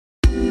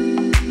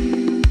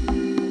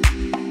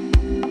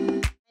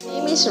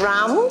is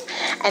Ram,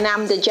 and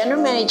I'm the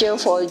General Manager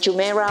for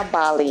Jumeirah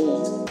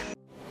Bali.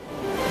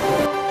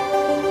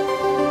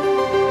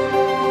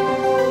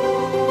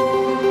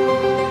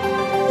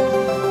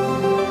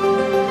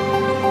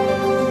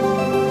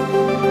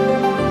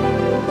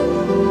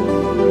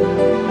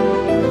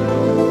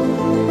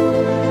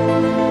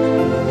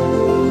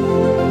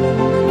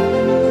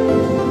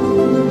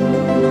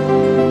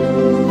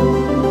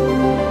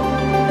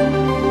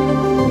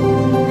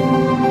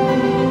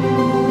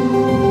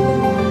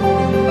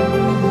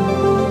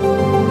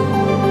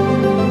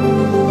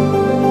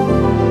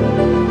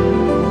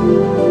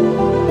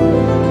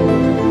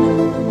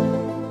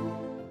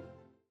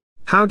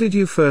 How did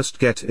you first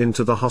get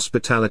into the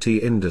hospitality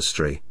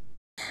industry?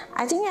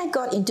 I think I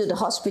got into the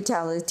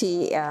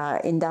hospitality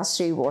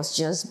industry was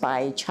just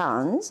by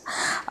chance.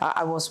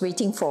 I was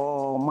waiting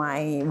for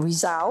my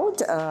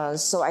result,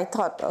 so I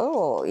thought,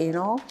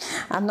 oh,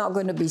 I'm not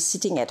going to be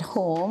sitting at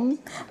home.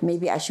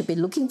 Maybe I should be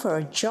looking for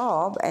a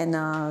job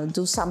and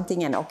do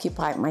something and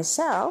occupy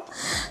myself.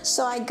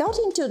 So I got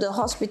into the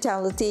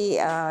hospitality,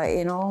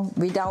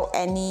 without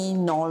any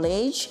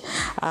knowledge,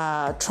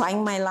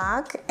 trying my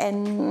luck.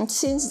 And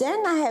since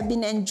then, I have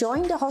been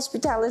enjoying the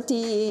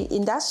hospitality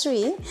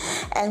industry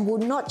and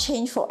would not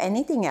change for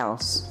anything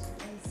else.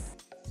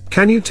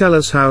 Can you tell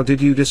us how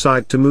did you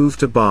decide to move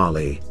to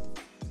Bali?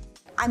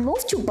 I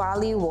moved to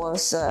Bali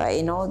was,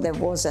 there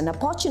was an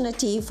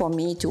opportunity for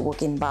me to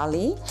work in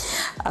Bali.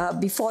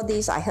 Before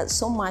this, I heard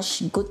so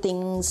much good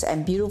things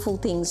and beautiful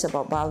things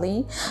about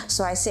Bali.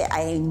 So I said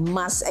I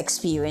must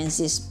experience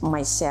this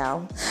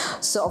myself.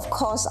 So of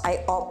course,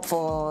 I opt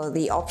for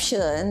the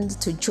option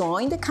to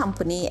join the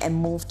company and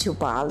move to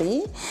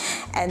Bali.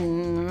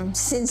 And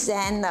since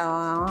then,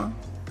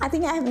 I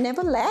think I have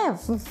never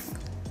left.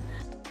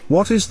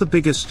 What is the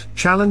biggest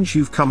challenge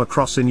you've come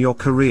across in your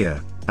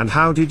career, and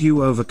how did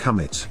you overcome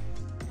it?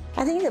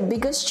 I think the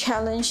biggest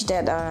challenge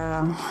that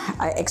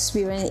I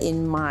experienced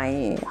in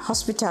my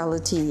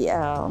hospitality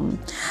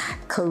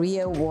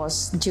career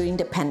was during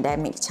the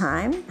pandemic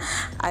time.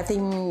 I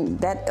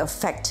think that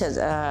affected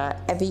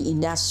every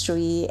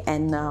industry,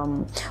 and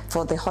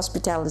for the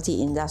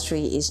hospitality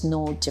industry is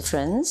no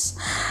difference.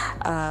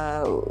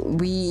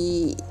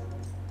 We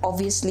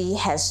obviously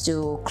has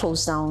to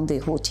close down the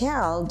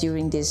hotel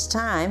during this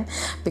time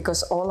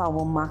because all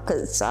our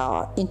markets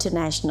are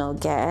international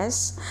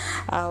guests.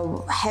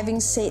 Having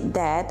said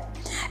that,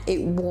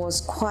 it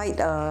was quite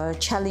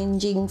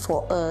challenging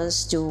for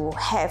us to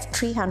have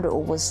 300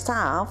 over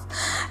staff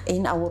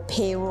in our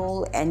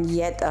payroll and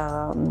yet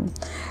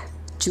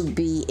to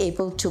be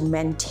able to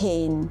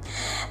maintain.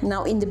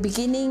 Now, in the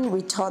beginning,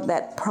 we thought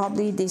that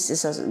probably this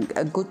is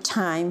a good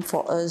time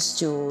for us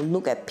to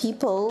look at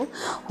people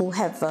who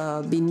have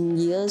been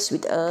years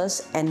with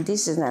us, and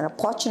this is an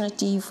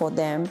opportunity for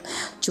them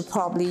to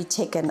probably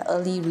take an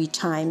early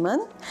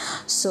retirement.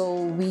 So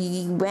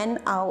we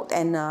went out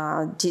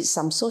and did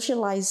some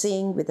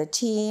socializing with the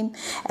team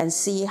and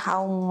see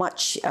how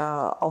much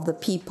of the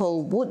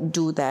people would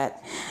do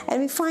that.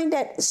 And we find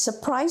that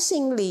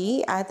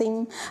surprisingly, I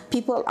think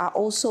people are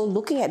also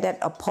looking at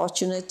that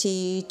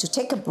opportunity to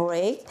take a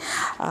break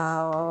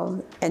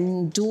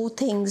and do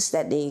things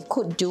that they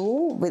could do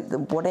with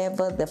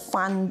whatever the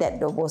fund that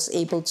was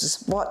able to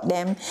support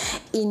them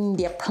in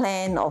their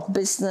plan of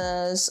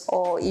business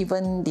or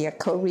even their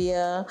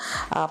career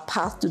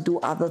path to do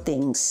other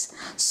things.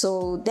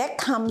 So that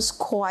comes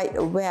quite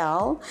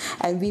well,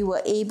 and we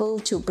were able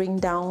to bring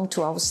down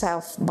to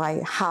ourselves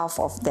by half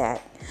of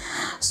that.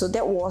 So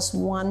that was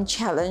one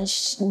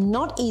challenge,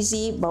 not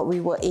easy, but we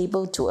were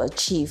able to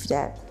achieve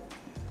that.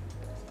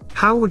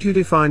 How would you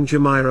define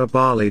Jumeirah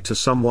Bali to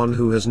someone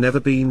who has never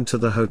been to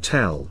the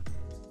hotel?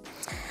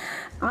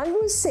 I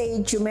would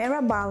say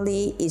Jumeirah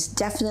Bali is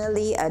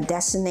definitely a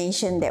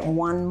destination that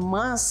one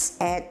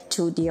must add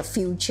to their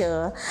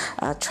future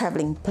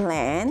traveling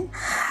plan.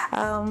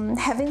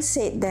 Having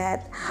said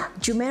that,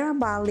 Jumeirah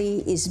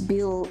Bali is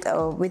built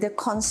with a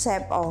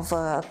concept of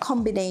a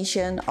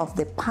combination of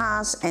the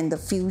past and the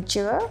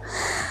future,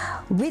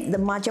 with the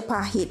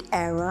Majapahit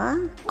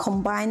era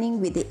combining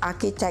with the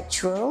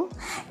architectural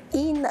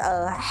in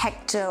a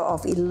hectare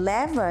of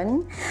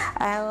 11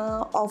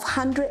 of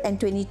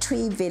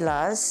 123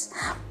 villas,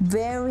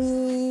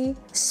 very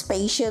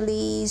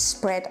spatially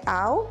spread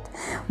out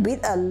with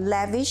a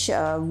lavish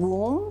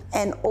room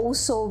and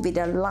also with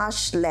a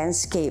large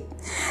landscape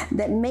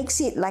that makes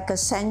it like a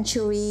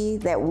sanctuary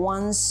that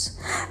one's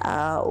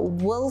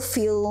will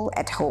feel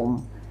at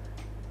home.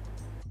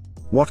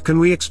 What can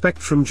we expect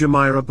from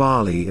Jumeirah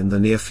Bali in the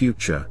near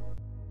future?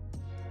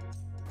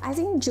 I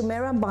think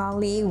Jumeirah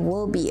Bali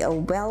will be a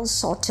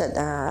well-sorted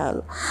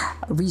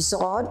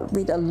resort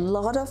with a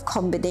lot of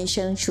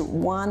combinations should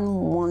one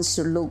wants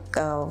to look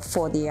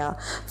for their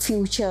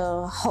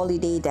future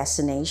holiday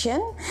destination.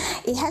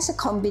 It has a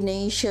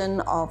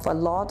combination of a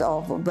lot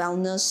of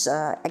wellness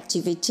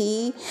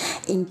activity,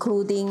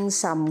 including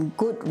some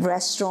good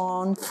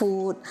restaurant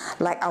food,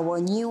 like our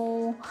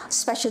new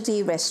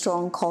specialty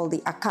restaurant called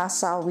the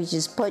Akasa, which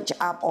is perched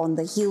up on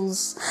the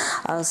hills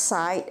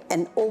side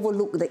and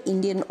overlook the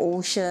Indian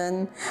Ocean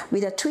location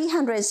with a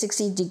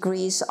 360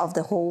 degrees of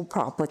the whole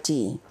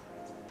property.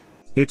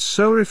 It's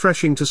so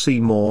refreshing to see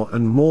more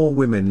and more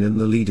women in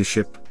the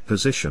leadership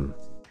position.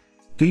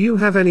 Do you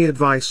have any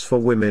advice for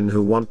women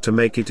who want to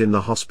make it in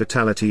the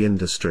hospitality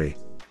industry?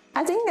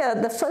 I think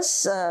the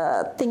first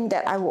thing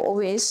that I will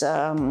always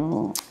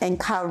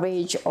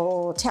encourage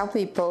or tell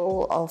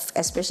people, of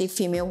especially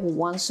female who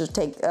wants to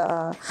take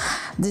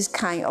this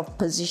kind of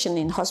position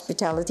in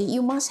hospitality,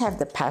 you must have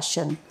the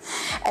passion.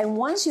 And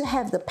once you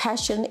have the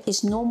passion,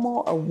 it's no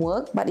more a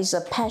work, but it's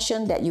a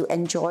passion that you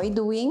enjoy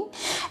doing.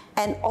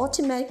 And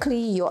automatically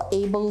you're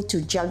able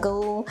to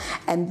juggle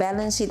and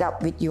balance it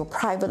up with your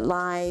private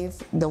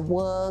life, the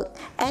work,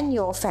 and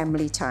your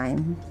family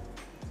time.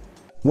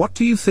 What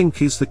do you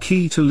think is the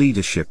key to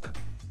leadership?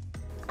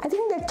 I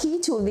think the key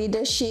to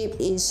leadership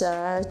is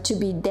to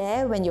be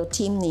there when your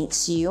team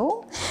needs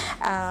you,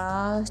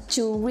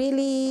 to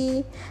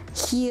really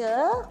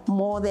hear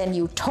more than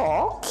you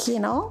talk, you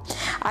know.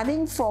 I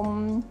think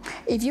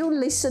if you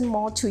listen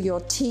more to your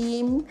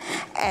team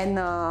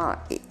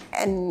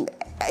and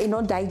you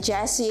know,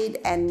 digest it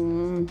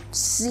and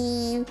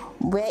see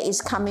where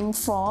it's coming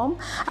from,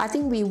 I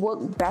think we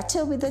work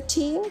better with the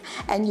team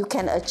and you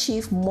can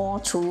achieve more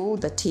through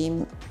the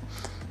team.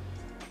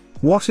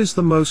 What is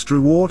the most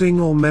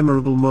rewarding or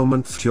memorable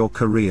moment of your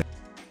career?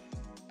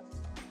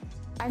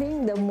 I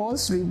think the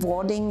most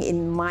rewarding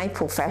in my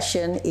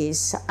profession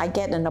is I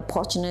get an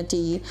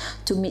opportunity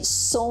to meet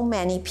so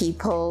many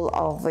people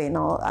of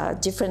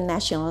different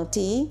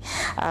nationality.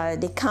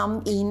 They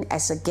come in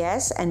as a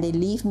guest and they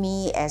leave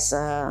me as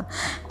a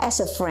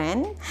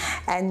friend,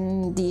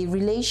 and the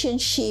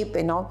relationship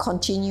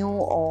continue.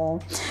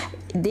 Or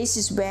this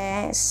is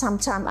where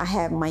sometimes I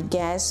have my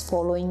guests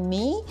following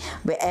me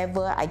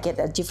wherever I get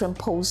a different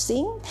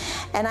posting.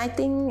 And I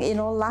think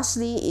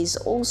lastly is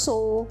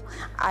also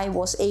I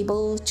was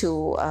able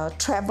to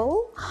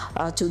travel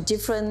to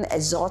different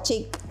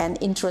exotic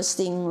and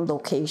interesting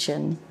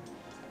locations.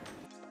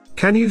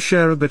 Can you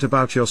share a bit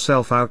about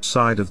yourself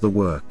outside of the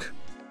work?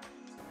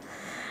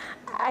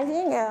 I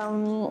think,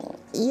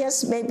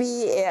 yes,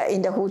 maybe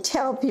in the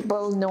hotel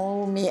people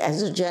know me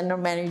as a general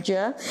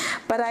manager,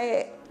 but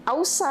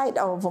outside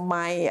of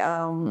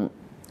my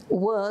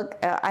work,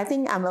 I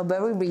think I'm a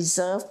very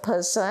reserved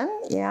person.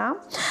 Yeah,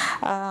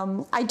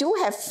 I do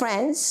have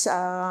friends.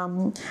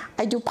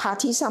 I do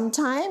party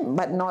sometimes,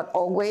 but not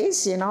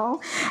always,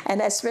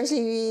 and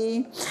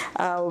especially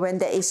when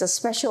there is a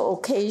special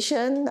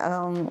occasion,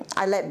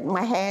 I let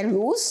my hair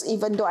loose,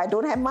 even though I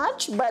don't have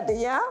much, but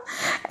yeah.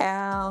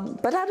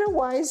 But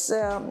otherwise,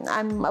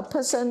 I'm a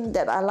person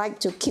that I like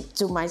to keep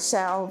to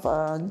myself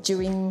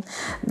during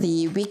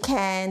the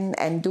weekend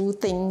and do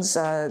things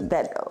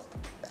that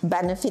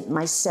benefit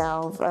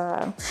myself,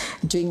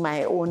 doing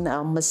my own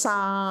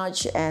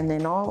massage and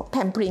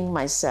pampering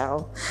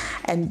myself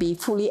and be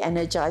fully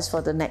energized for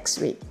the next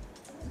week.